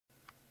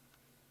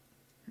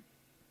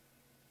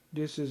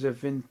This is a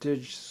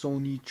vintage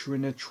Sony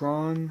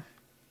Trinitron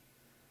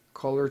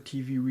color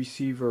TV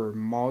receiver.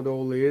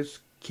 Model is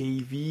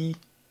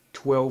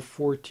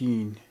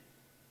KV-1214.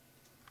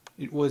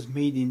 It was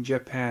made in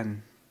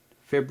Japan,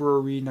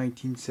 February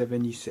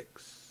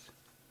 1976.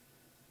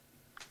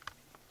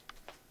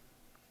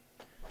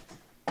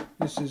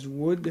 This is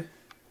wood.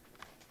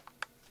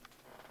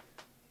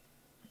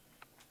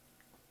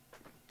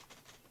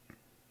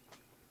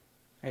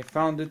 I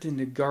found it in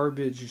the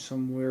garbage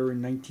somewhere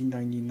in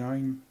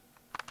 1999.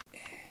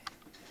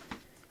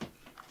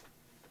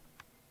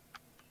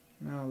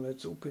 Now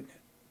let's open it.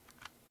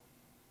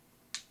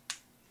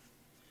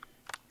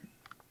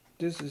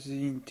 This is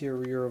the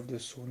interior of the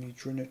Sony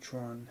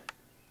Trinitron.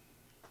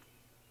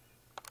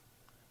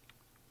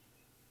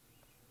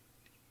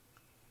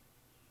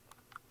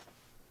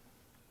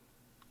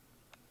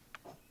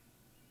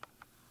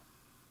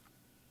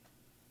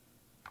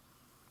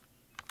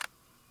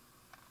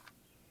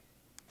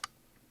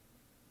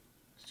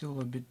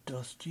 Still a bit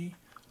dusty.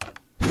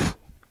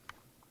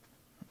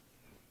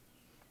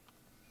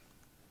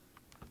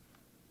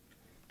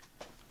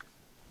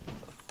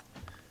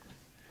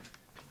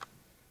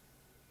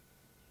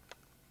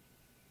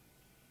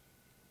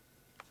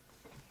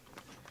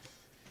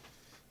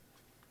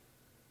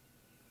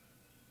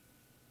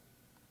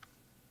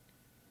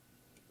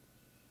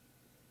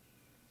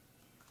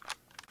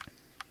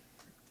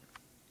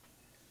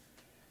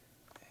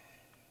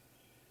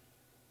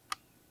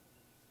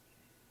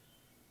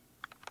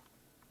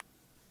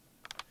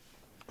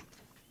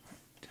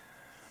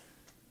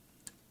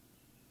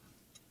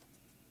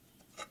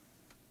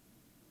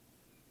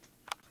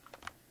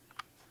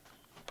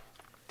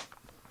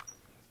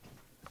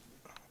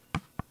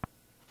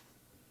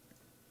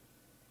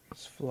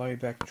 This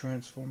flyback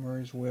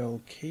transformer is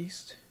well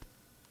cased.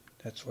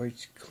 That's why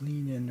it's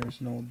clean and there's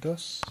no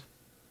dust.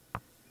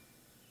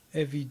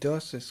 Heavy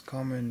dust is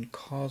common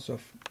cause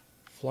of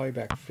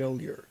flyback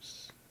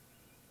failures.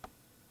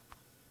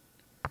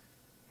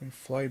 When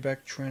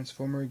flyback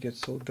transformer gets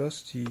so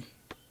dusty,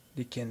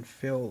 they can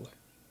fail.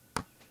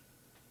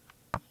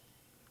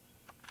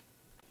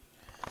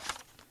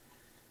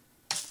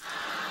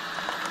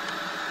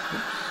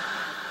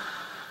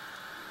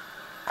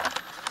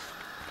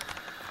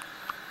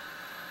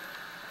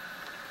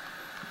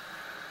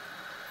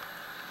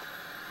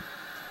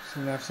 So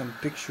we have some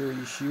picture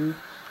issue.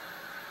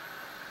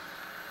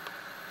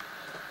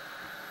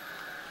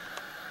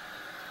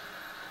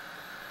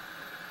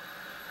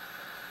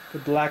 The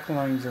black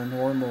lines are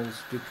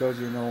normals because,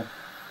 you know,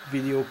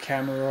 video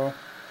camera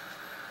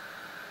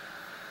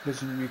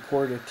doesn't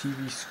record a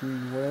TV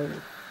screen well.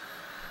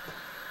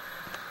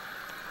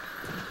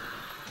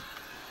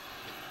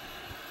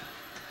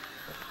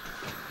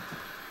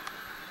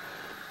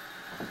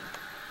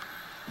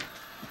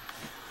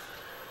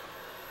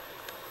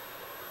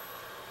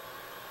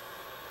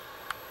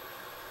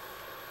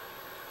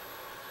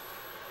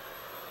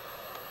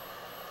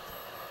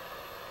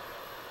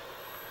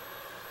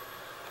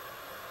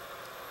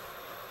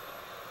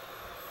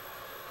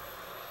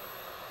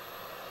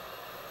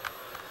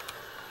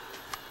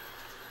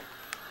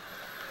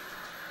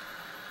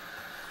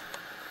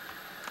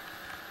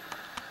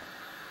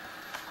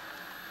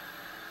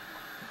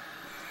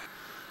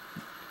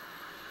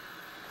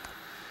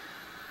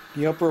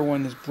 The upper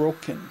one is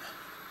broken,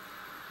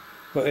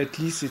 but at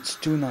least it's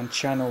tuned on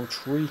channel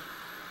 3.